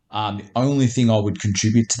 The only thing I would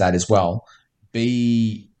contribute to that as well,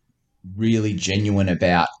 be really genuine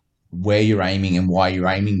about where you're aiming and why you're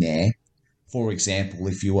aiming there. For example,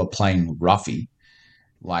 if you were playing roughy,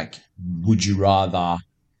 would you rather,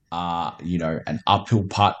 an uphill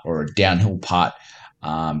putt or a downhill putt?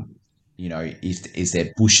 Is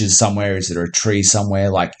there bushes somewhere? Is there a tree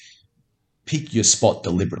somewhere? Pick your spot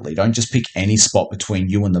deliberately. Don't just pick any spot between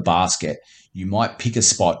you and the basket. You might pick a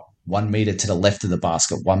spot 1 meter to the left of the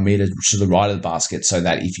basket, 1 meter to the right of the basket, so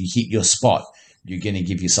that if you hit your spot, you're going to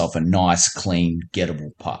give yourself a nice, clean, gettable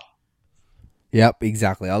putt. Yep,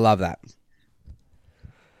 exactly. I love that.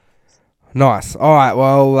 Nice. All right,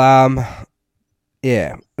 well,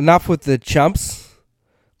 enough with the chumps.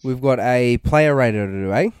 We've got a player rater to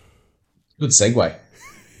do, eh? Good segue.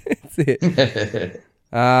 That's it.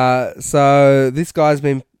 So this guy's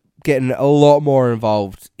been getting a lot more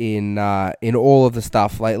involved in all of the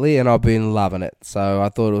stuff lately, and I've been loving it. So I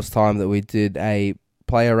thought it was time that we did a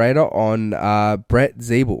player rater on Brett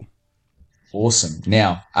Zeeble. Awesome.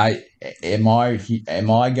 Now, am I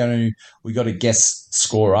going to? We got a guest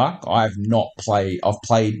scorer. I've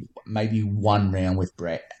played maybe one round with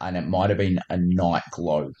Brett, and it might have been a night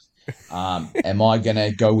glow. Am I going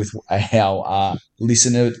to go with our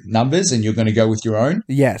listener numbers, and you're going to go with your own?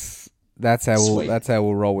 Yes, that's how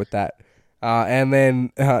we'll roll with that. And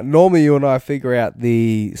then normally you and I figure out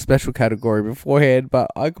the special category beforehand,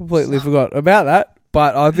 but I completely forgot about that.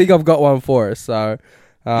 But I think I've got one for us. So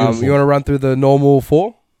you want to run through the normal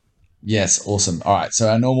 4? Yes, awesome. All right, so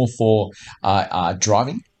our normal 4 are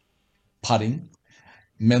driving, putting,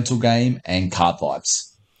 mental game, and card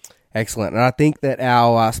vibes. Excellent. And I think that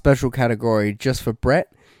our special category just for Brett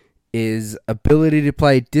is ability to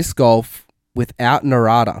play disc golf without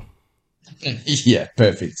Narada. Yeah,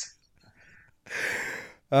 perfect.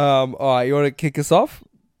 All right, you want to kick us off?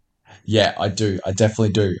 Yeah, I do. I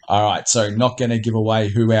definitely do. All right, so not going to give away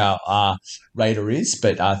who our Raider is,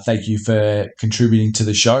 but thank you for contributing to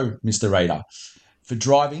the show, Mr. Raider. For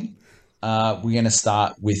driving, we're going to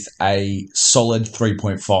start with a solid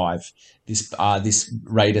 3.5. This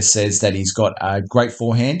Raider says that he's got a great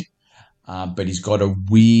forehand, but he's got a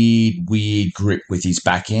weird grip with his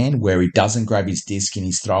backhand where he doesn't grab his disc in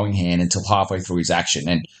his throwing hand until halfway through his action,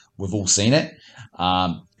 and we've all seen it.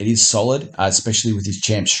 It is solid, especially with his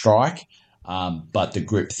champ strike, but the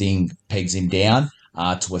grip thing pegs him down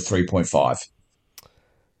to a 3.5.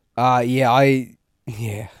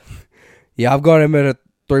 Yeah, I've got him at a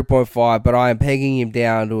 3.5, but I am pegging him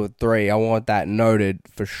down to a 3. I want that noted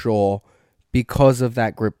for sure because of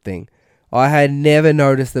that grip thing. I had never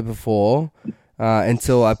noticed it before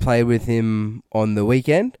until I played with him on the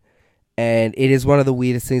weekend, and it is one of the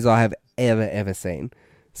weirdest things I have ever seen.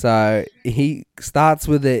 So he starts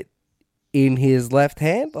with it in his left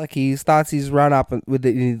hand, like he starts his run up with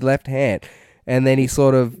it in his left hand, and then he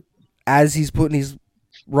sort of, as he's putting his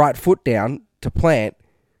right foot down to plant,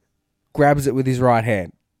 grabs it with his right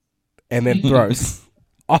hand and then throws.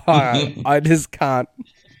 I just can't.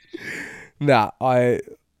 Yeah.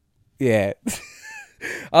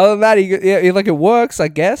 Other than that, it works, I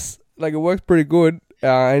guess. Like, it works pretty good.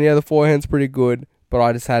 And the forehand's pretty good, but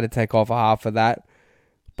I just had to take off a half of that.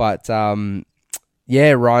 But, rounds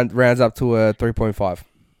up to a 3.5.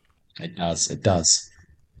 It does.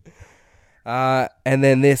 And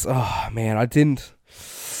then this, the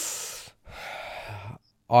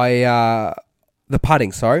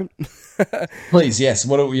putting, sorry. Please, yes.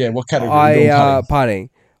 What category? Putting.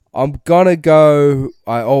 I'm gonna go.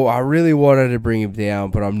 I really wanted to bring him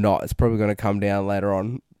down, but I'm not. It's probably gonna come down later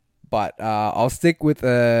on. But I'll stick with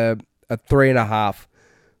a 3.5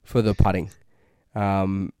 for the putting.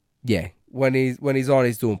 When he's on,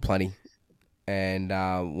 he's doing plenty, and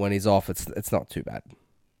when he's off, it's not too bad.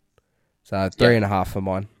 So 3.5 for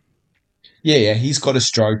mine. Yeah, he's got a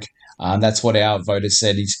stroke. That's what our voters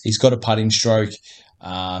said. He's got a putting stroke.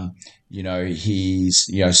 He's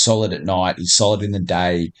solid at night. He's solid in the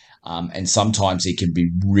day, and sometimes he can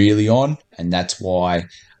be really on, and that's why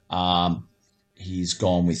he's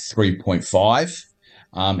gone with 3.5.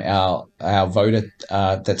 Our voter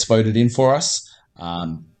that's voted in for us.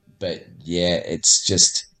 But yeah, it's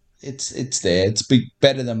just it's there. It's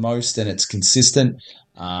better than most, and it's consistent.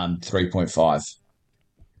 3.5.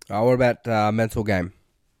 What about mental game?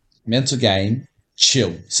 Mental game,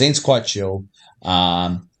 chill. Seems quite chill.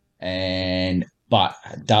 But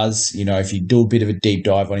does, if you do a bit of a deep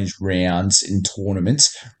dive on his rounds in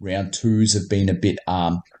tournaments, round twos have been a bit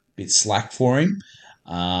slack for him.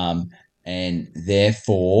 And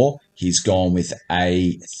therefore he's gone with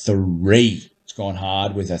a 3. He's gone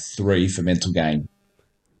hard with a 3 for mental game.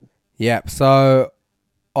 Yep. So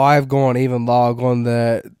I've gone even lower. I've gone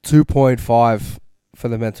the 2.5 for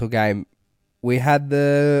the mental game. We had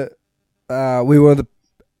we were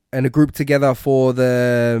in a group together for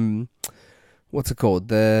the, what's it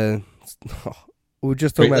called? We were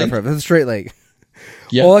just talking about it forever. The Street League.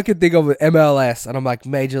 Yep. All I could think of was MLS, and I'm like,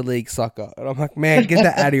 Major League Soccer. And I'm like, man, get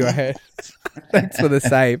that out of your head. Thanks for the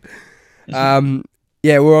save.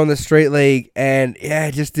 We're on the Street League, and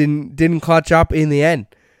it just didn't clutch up in the end.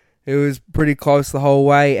 It was pretty close the whole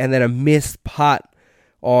way, and then a missed putt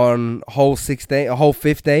on hole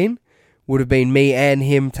 15 would have been me and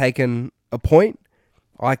him taking a point.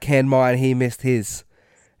 I canned mine, he missed his.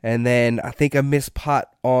 And then I think a missed putt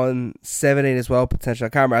on 17 as well, potentially. I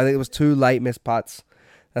can't remember. I think it was 2 late missed putts.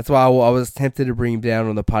 That's why I was tempted to bring him down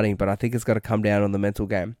on the putting, but I think it's got to come down on the mental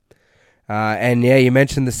game. You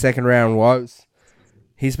mentioned the second round woes.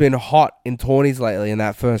 He's been hot in tourneys lately in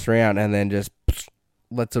that first round, and then just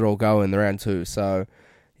lets it all go in the round 2. So,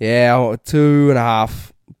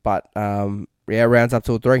 2.5, but rounds up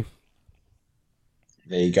to a 3.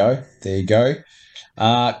 There you go.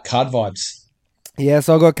 Card vibes. Yeah,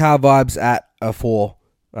 so I got card vibes at a 4.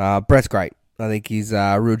 Brett's great. I think he's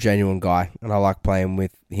a real genuine guy, and I like playing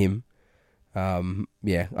with him. I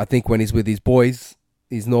think when he's with his boys,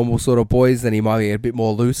 his normal sort of boys, then he might be a bit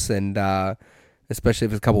more loose, and especially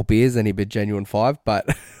if it's a couple beers, then he'd be a genuine 5.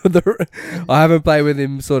 But I haven't played with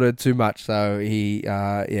him sort of too much, so he,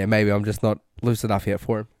 maybe I'm just not loose enough yet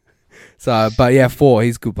for him. So, but 4,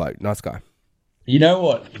 he's a good bloke, nice guy. You know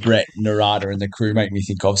what Brett, Narada, and the crew make me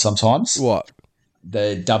think of sometimes? What?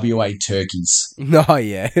 The WA turkeys. No,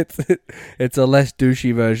 it's a less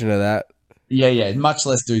douchey version of that. Yeah, much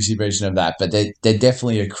less douchey version of that, but they're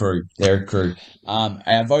definitely a crew. They're a crew.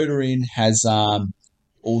 Our voter in has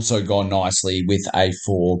also gone nicely with a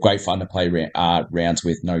 4. Great fun to play rounds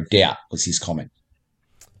with, no doubt, was his comment.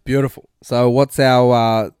 Beautiful. So what's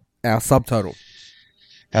our subtotal?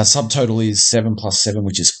 Our subtotal is 7 + 7,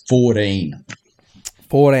 which is 14.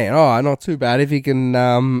 14. Oh, not too bad. If he can,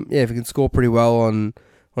 if he can score pretty well on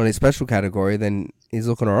his special category, then he's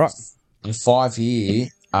looking all right. The 5 here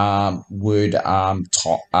would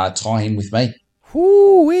tie him with me.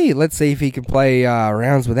 Whoo-wee. Let's see if he can play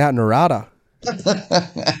rounds without Narada.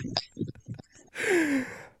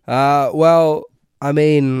 Well, I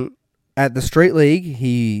mean, at the Street League,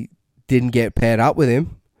 he didn't get paired up with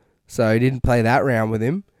him, so he didn't play that round with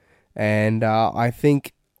him. And I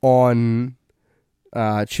think on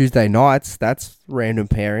Tuesday nights, that's random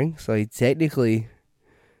pairing, so he technically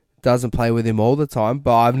doesn't play with him all the time.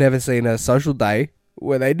 But I've never seen a social day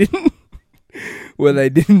where they didn't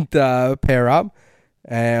pair up.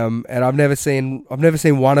 And I've never seen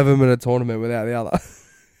one of them in a tournament without the other.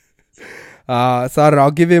 So I don't know.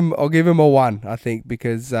 I'll give him a 1, I think,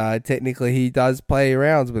 because technically he does play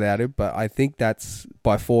rounds without him, but I think that's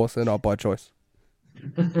by force and not by choice.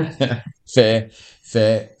 Fair.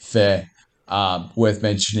 Worth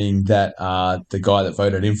mentioning that the guy that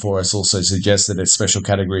voted in for us also suggested a special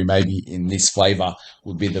category maybe in this flavour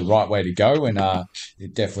would be the right way to go, and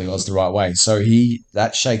it definitely was the right way. So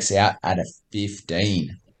that shakes out at a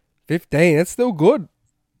 15. 15, that's still good.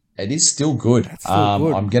 It is still good. That's still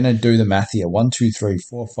good. I'm going to do the math here. 1, 2, 3,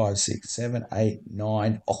 4, 5, 6, 7, 8,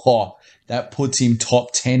 9. Oh, that puts him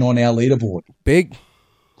top 10 on our leaderboard. Big.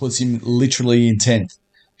 Puts him literally in 10th.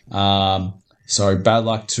 So bad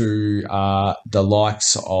luck to the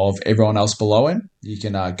likes of everyone else below him. You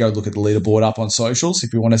can go look at the leaderboard up on socials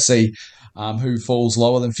if you want to see who falls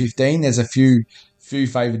lower than 15. There's a few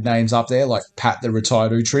favoured names up there, like Pat the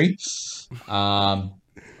Retired Utri.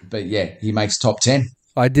 But yeah, he makes top 10.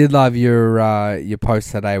 I did love your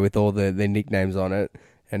post today with all the nicknames on it,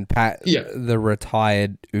 and Pat the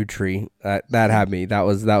Retired Utri. That had me. That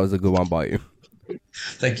was a good one by you.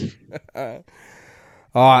 Thank you.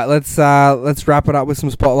 All right, let's wrap it up with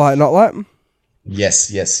some spotlight, not light.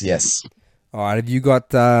 Yes. All right, have you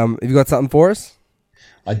got something for us?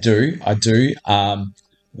 I do.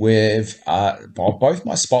 With both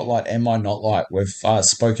my spotlight and my not light, we've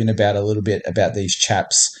spoken about a little bit about these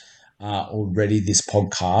chaps already this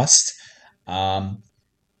podcast. I'll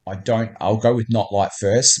go with not light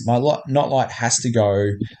first. My not light has to go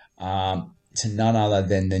to none other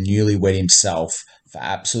than the newlywed himself for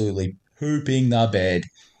absolutely pooping the bed,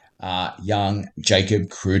 young Jacob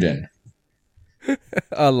Cruden.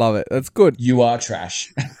 I love it. That's good. You are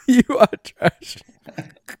trash. You are trash.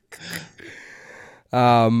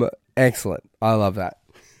 Excellent. I love that.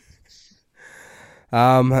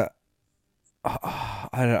 I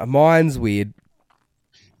don't know. Mine's weird.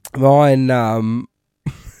 Mine,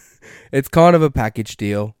 it's kind of a package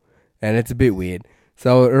deal, and it's a bit weird.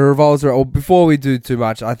 So it revolves around. Well, before we do too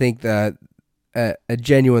much, I think that a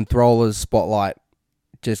genuine Throwlers spotlight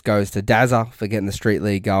just goes to Dazza for getting the Street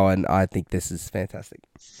League going. I think this is fantastic.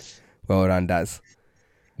 Well done, Daz.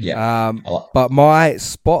 Yeah. But my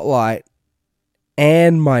spotlight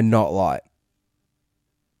and my not light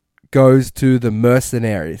goes to the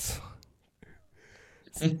Mercenaries.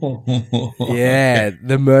 Yeah,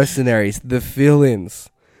 the Mercenaries, the fill-ins.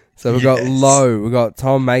 So we've got Lowe, we've got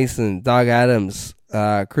Tom Mason, Doug Adams,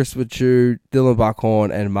 Christopher Chu, Dylan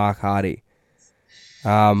Buckhorn, and Mark Hardy.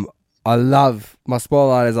 I love my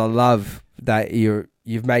spotlight is I love that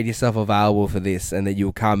you've made yourself available for this, and that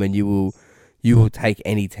you'll come and you will take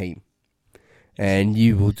any team, and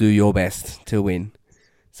you will do your best to win.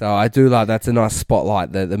 So I do love that's a nice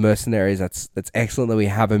spotlight. The Mercenaries, that's excellent that we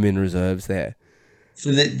have them in reserves there.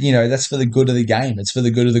 That's for the good of the game. It's for the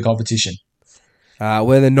good of the competition.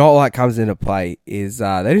 Where the not light comes into play is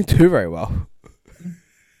they didn't do very well.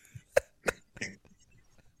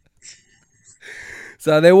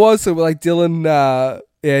 So there was some like Dylan.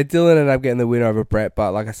 Dylan ended up getting the win over Brett,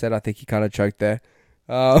 but like I said, I think he kind of choked there.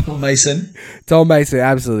 Tom Mason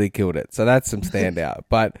absolutely killed it. So that's some standout.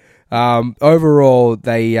 But overall,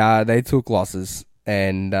 they took losses,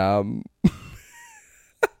 and and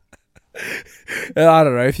I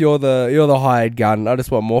don't know if you're the hired gun. I just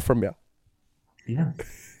want more from you. Yeah,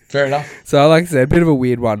 fair enough. So like I said, a bit of a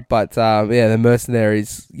weird one, but the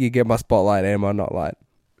Mercenaries, you get my spotlight and my not light.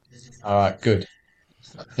 All right, good.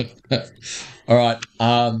 All right.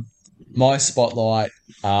 My spotlight.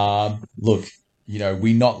 Look,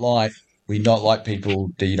 we not like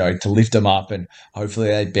people to lift them up, and hopefully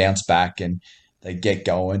they bounce back and they get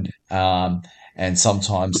going. And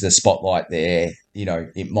sometimes the spotlight there,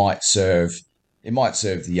 it might serve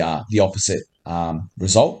the opposite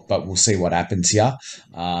result, but we'll see what happens here.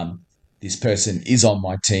 This person is on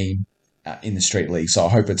my team in the Street League, so I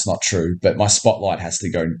hope it's not true. But my spotlight has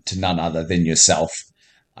to go to none other than yourself.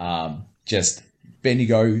 Just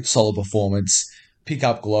Bendigo, solid performance. Pick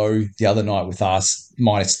up Glow the other night with us,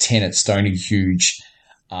 -10 at Stony, huge.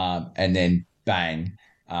 And then bang,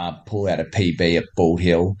 pull out a PB at Bald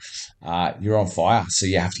Hill, you're on fire. So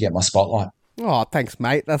you have to get my spotlight. Oh, thanks,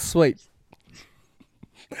 mate. That's sweet.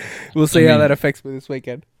 We'll see how that affects me this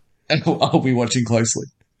weekend. I'll be watching closely.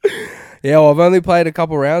 Yeah, well, I've only played a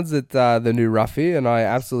couple rounds at the new Roughie, and I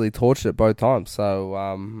absolutely torched it both times.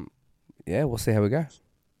 So, yeah, we'll see how we go.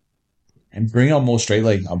 And bring on more Street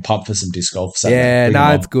League. I'm pumped for some disc golf. Yeah,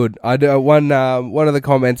 no, it's good. I do one of the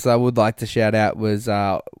comments I would like to shout out was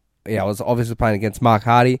I was obviously playing against Mark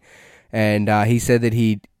Hardy, and he said that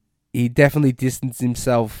he definitely distanced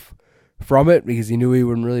himself from it because he knew he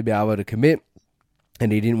wouldn't really be able to commit,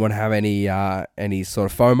 and he didn't want to have any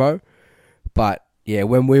sort of FOMO. But yeah,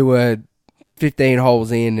 when we were 15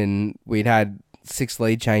 holes in and we'd had 6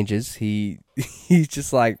 lead changes, he's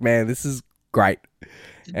just like, man, this is great.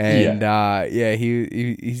 And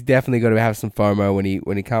he's definitely got to have some FOMO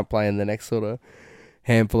when he can't play in the next sort of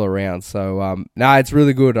handful of rounds. So it's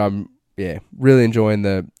really good. I'm really enjoying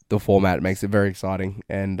the format. It makes it very exciting,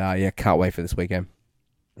 and can't wait for this weekend.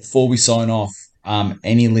 Before we sign off,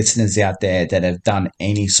 any listeners out there that have done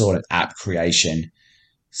any sort of app creation,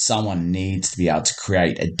 someone needs to be able to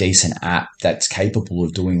create a decent app that's capable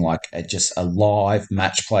of doing like just a live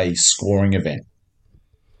match play scoring event.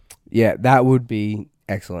 Yeah, that would be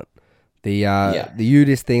excellent. The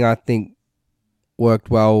UDIS thing I think worked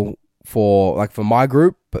well for my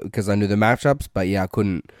group because I knew the matchups, but I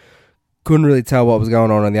couldn't really tell what was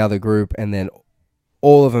going on in the other group, and then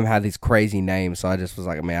all of them had these crazy names, so I just was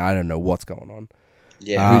like, man, I don't know what's going on.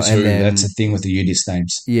 Yeah, who's who? That's the thing with the UDIS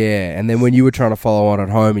names. Yeah, and then when you were trying to follow on at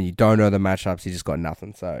home and you don't know the matchups, you just got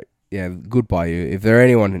nothing. So yeah, good by you. If there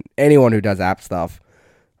anyone who does app stuff,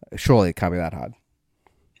 surely it can't be that hard.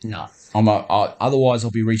 No. Otherwise, I'll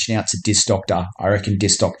be reaching out to Disc Doctor. I reckon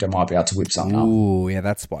Disc Doctor might be able to whip something up. Ooh, yeah,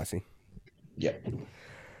 that's spicy. Yep.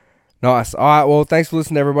 Nice. All right, well, thanks for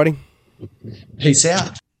listening, everybody. Peace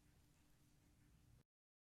out.